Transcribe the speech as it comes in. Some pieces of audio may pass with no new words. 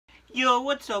Yo,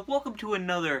 what's up? Welcome to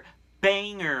another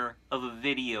banger of a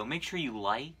video. Make sure you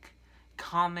like,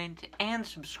 comment, and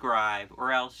subscribe,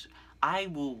 or else I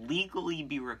will legally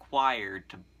be required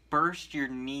to burst your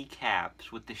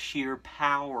kneecaps with the sheer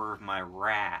power of my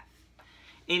wrath.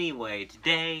 Anyway,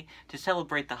 today, to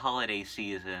celebrate the holiday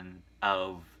season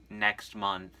of next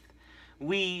month,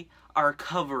 we are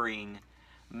covering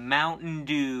Mountain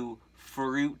Dew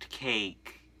Fruit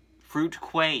Cake. Fruit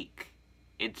Quake.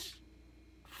 It's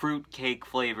fruit cake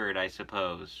flavored, I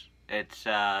suppose. It's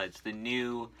the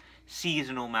new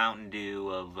seasonal Mountain Dew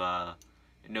of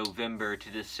November to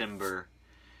December,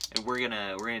 and we're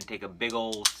gonna take a big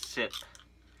old sip.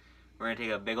 We're gonna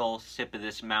take a big old sip of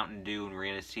this Mountain Dew, and we're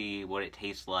gonna see what it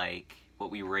tastes like,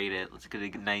 what we rate it. Let's get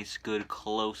a nice, good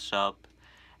close up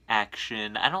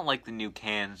action. I don't like the new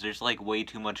cans. There's like way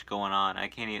too much going on. I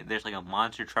can't even. There's like a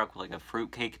monster truck with like a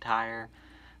fruitcake tire.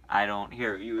 I don't.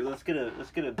 Here, let's get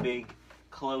a big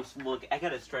close look. I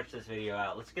gotta stretch this video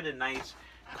out. Let's get a nice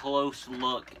close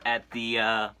look at the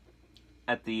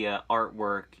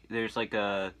artwork. There's like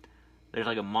a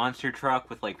monster truck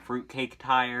with like fruitcake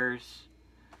tires.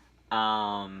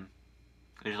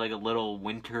 There's like a little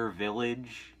winter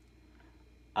village.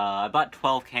 I bought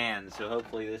 12 cans, so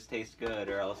hopefully this tastes good,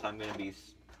 or else I'm gonna be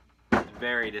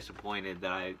very disappointed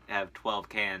that I have 12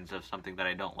 cans of something that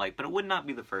I don't like. But it would not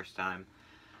be the first time.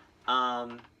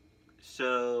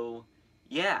 So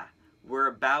yeah, we're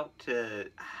about to...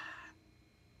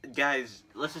 Guys,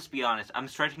 let's just be honest. I'm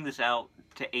stretching this out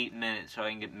to 8 minutes so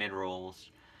I can get mid-rolls.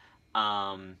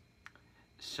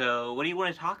 So what do you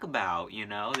want to talk about, you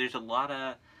know? There's a lot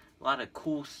of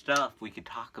cool stuff we could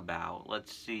talk about.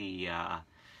 Let's see,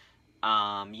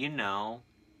 you know,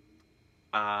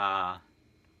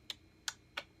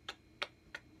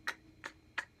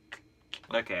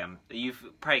 okay, you've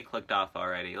probably clicked off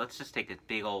already. Let's just take a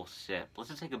big old sip. Let's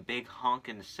just take a big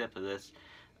honkin' sip of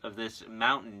this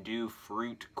Mountain Dew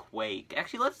Fruit Quake.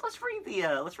 Actually, let's read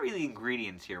the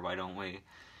ingredients here. Why don't we?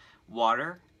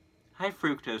 Water, high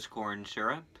fructose corn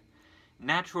syrup,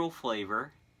 natural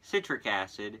flavor, citric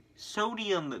acid,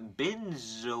 sodium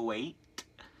benzoate,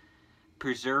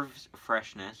 preserves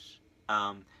freshness,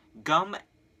 gum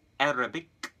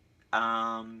arabic,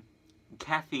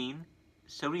 caffeine,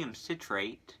 sodium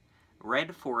citrate,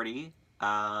 red 40,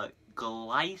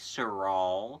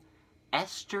 glycerol,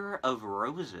 ester of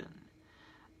rosin,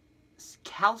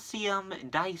 calcium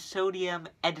disodium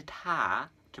edita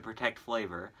to protect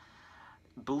flavor,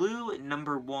 blue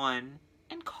number 1,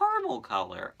 and caramel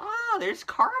color. Ah, there's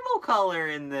caramel color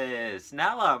in this.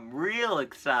 Now I'm real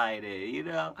excited, you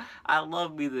know. I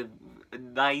love me the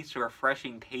nice,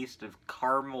 refreshing taste of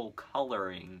caramel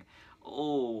coloring.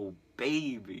 Oh,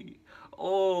 baby.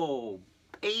 Oh,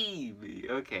 baby.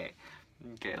 Okay,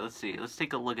 let's see. Let's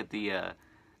take a look at the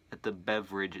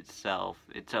beverage itself.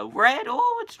 It's a red.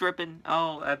 Oh, it's dripping.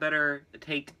 Oh, I better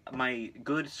take my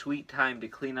good sweet time to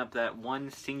clean up that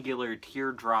one singular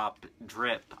teardrop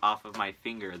drip off of my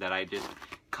finger that I just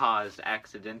caused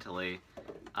accidentally.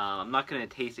 I'm not gonna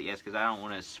taste it yet because I don't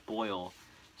want to spoil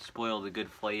the good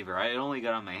flavor. It only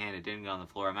got on my hand. It didn't get on the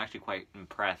floor. I'm actually quite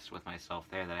impressed with myself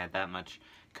there that I had that much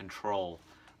control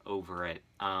over it.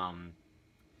 But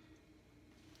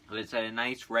it's at a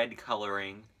nice red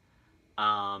coloring.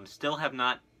 Still have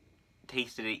not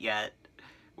tasted it yet.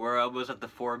 We're almost at the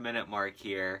 4-minute mark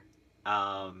here.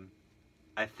 I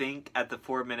think at the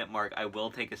 4-minute mark I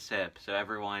will take a sip. So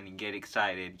everyone get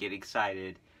excited.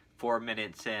 4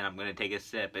 minutes in, I'm gonna take a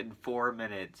sip in 4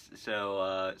 minutes.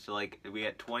 So like we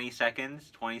got 20 seconds.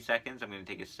 20 seconds, I'm gonna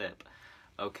take a sip.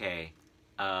 Okay.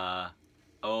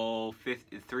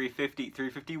 350,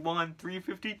 351,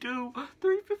 352,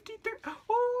 353.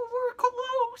 Oh, we're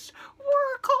close.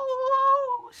 We're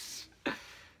close.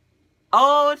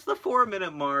 Oh, it's the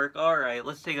 4-minute mark. Alright,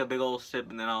 let's take a big old sip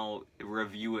and then I'll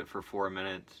review it for 4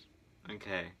 minutes.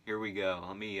 Okay, here we go.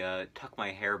 Let me tuck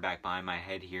my hair back behind my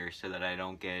head here so that I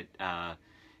don't get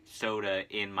soda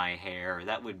in my hair.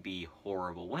 That would be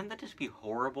horrible. Wouldn't that just be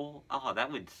horrible? Oh,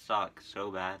 that would suck so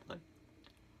badly.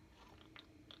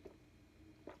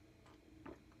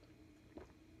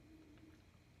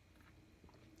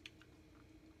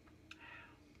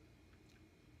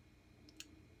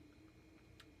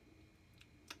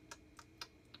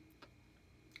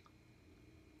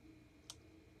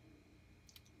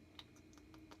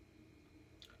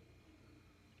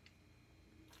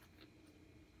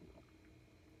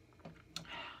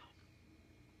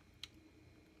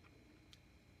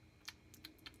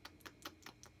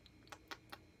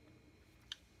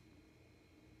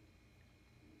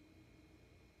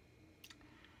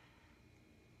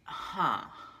 Huh.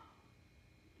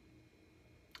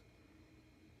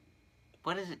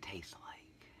 what does it taste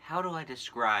like? How do I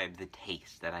describe the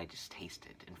taste that I just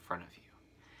tasted in front of you?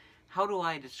 How do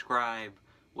I describe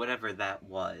whatever that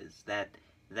was? That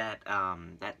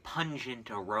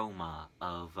pungent aroma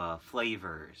of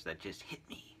flavors that just hit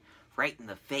me right in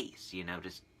the face, you know,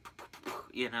 just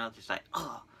like,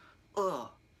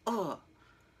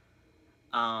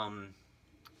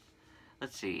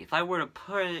 let's see, if I were to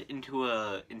put it into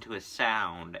a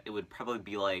sound, it would probably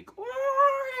be like,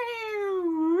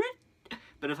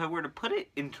 but if I were to put it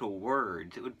into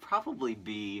words, it would probably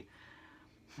be,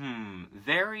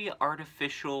 very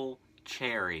artificial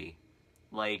cherry,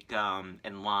 like,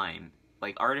 and lime.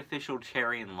 Like, artificial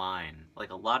cherry and lime.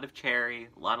 Like, a lot of cherry,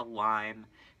 a lot of lime,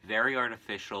 very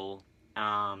artificial.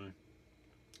 I'm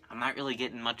not really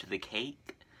getting much of the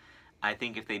cake. I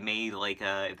think if they made, like,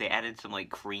 if they added some,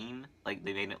 like, cream, like,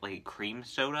 they made it, like, cream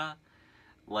soda,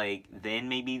 like, then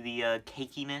maybe the,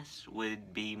 cakiness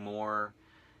would be more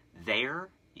there,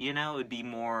 you know? It would be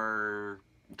more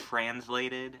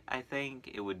translated, I think.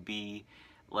 It would be,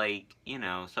 like, you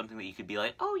know, something that you could be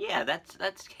like, oh, yeah,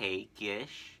 that's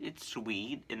cake-ish. It's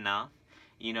sweet enough.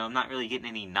 You know, I'm not really getting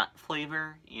any nut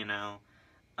flavor, you know?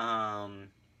 And,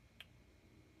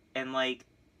 like,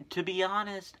 to be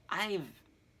honest,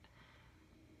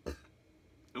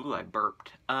 Ooh, I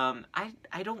burped. I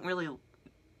don't really...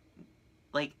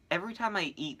 Like, every time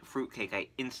I eat fruitcake, I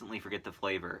instantly forget the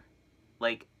flavor.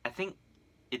 Like, I think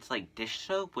it's like dish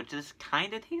soap, which this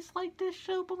kind of tastes like dish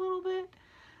soap a little bit.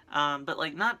 But,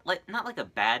 like, not like a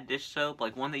bad dish soap,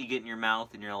 like one that you get in your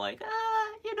mouth and you're like,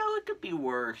 you know, it could be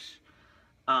worse.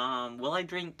 Will I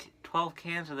drink 12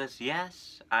 cans of this?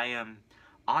 Yes, I am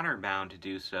honor-bound to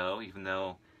do so, even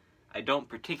though I don't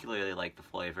particularly like the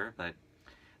flavor, but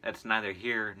that's neither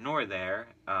here nor there.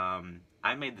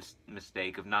 I made the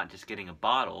mistake of not just getting a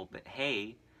bottle, but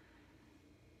hey,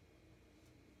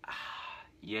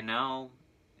 you know,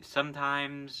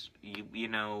 sometimes,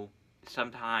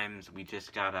 sometimes we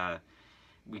just gotta,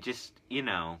 you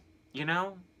know,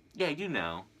 yeah, you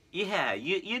know. Yeah,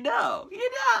 you know,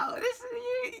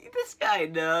 this guy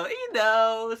knows,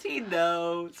 he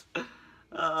knows.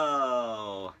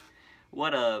 Oh,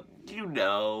 you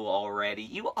know already,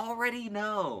 you already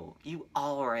know.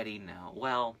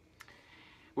 Well,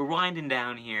 we're winding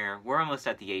down here, we're almost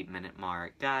at the 8-minute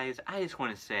mark. Guys, I just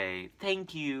want to say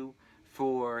thank you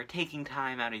for taking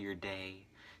time out of your day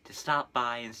to stop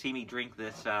by and see me drink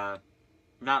this,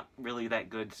 not really that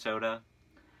good soda.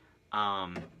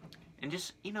 And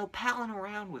just, you know, palling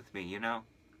around with me, you know.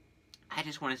 I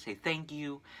just want to say thank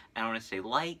you, and I want to say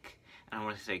like, and I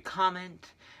want to say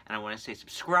comment, and I want to say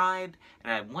subscribe,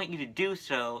 and I want you to do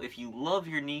so if you love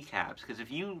your kneecaps, because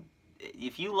if you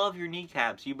love your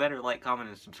kneecaps, you better like, comment,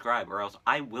 and subscribe, or else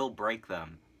I will break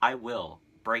them. I will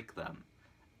break them.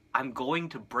 I'm going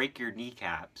to break your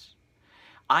kneecaps.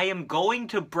 I am going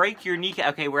to break your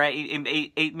kneecap. Okay, we're at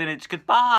 8 minutes. Goodbye.